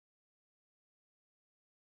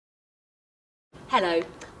Hello,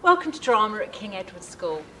 welcome to Drama at King Edward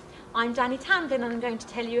School. I'm Danny Tamblin and I'm going to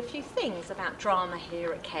tell you a few things about drama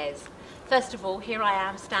here at KES. First of all, here I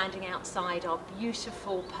am standing outside our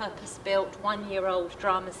beautiful purpose-built one-year-old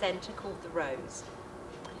drama centre called The Rose.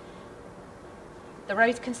 The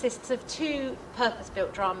Rose consists of 2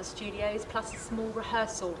 purpose-built drama studios plus a small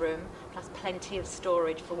rehearsal room plus plenty of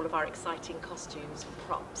storage for all of our exciting costumes and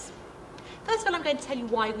props. First of all, I'm going to tell you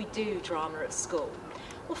why we do drama at school.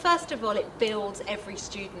 Well, first of all, it builds every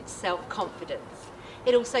student's self-confidence.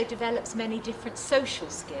 It also develops many different social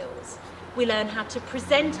skills. We learn how to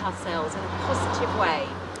present ourselves in a positive way,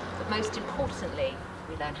 but most importantly,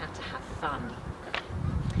 we learn how to have fun.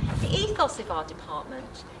 The ethos of our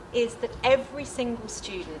department is that every single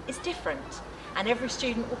student is different, and every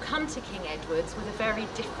student will come to King Edward's with a very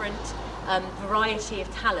different variety of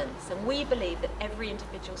talents, and we believe that every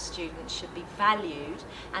individual student should be valued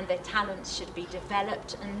and their talents should be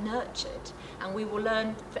developed and nurtured, and we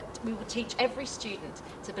will teach every student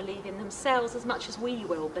to believe in themselves as much as we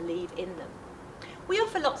will believe in them. We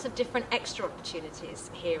offer lots of different extra opportunities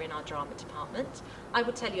here in our drama department. I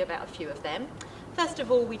will tell you about a few of them. First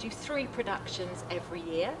of all, we do 3 productions every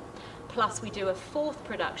year, plus we do a 4th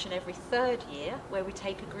production every 3rd year, where we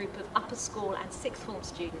take a group of upper school and 6th form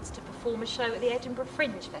students to perform a show at the Edinburgh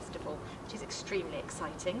Fringe Festival, which is extremely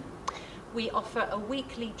exciting. We offer a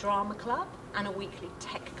weekly drama club and a weekly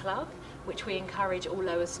tech club, which we encourage all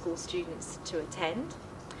lower school students to attend.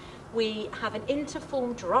 We have an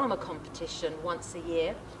inter-form drama competition once a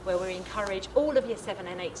year where we encourage all of Year 7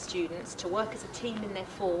 and 8 students to work as a team in their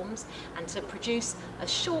forms and to produce a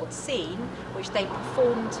short scene which they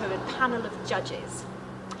perform to a panel of judges.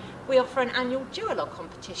 We offer an annual duologue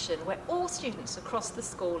competition where all students across the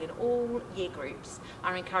school in all year groups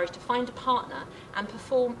are encouraged to find a partner and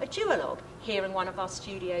perform a duologue here in one of our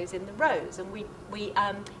studios in the Rose, and we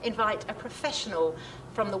invite a professional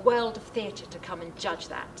from the world of theatre to come and judge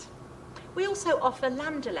that. We also offer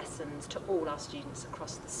lambda lessons to all our students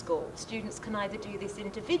across the school. Students can either do this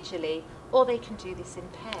individually or they can do this in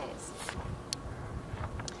pairs.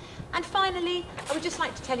 And finally, I would just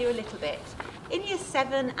like to tell you a little bit. In Year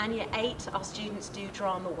 7 and Year 8, our students do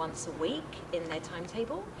drama once a week in their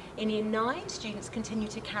timetable. In Year 9, students continue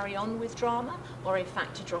to carry on with drama, or in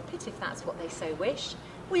fact to drop it if that's what they so wish.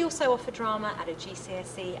 We also offer drama at a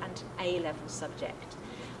GCSE and an A-level subject.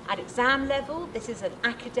 At exam level, this is an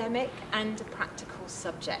academic and a practical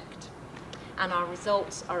subject, and our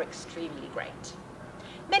results are extremely great.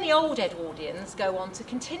 Many old Edwardians go on to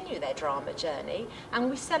continue their drama journey, and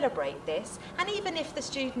we celebrate this, and even if the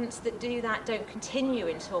students that do that don't continue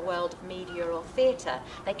into a world of media or theatre,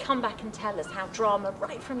 they come back and tell us how drama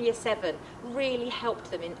right from Year 7 really helped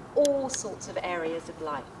them in all sorts of areas of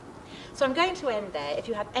life. So I'm going to end there. If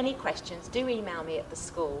you have any questions, do email me at the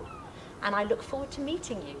school. And I look forward to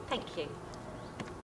meeting you. Thank you.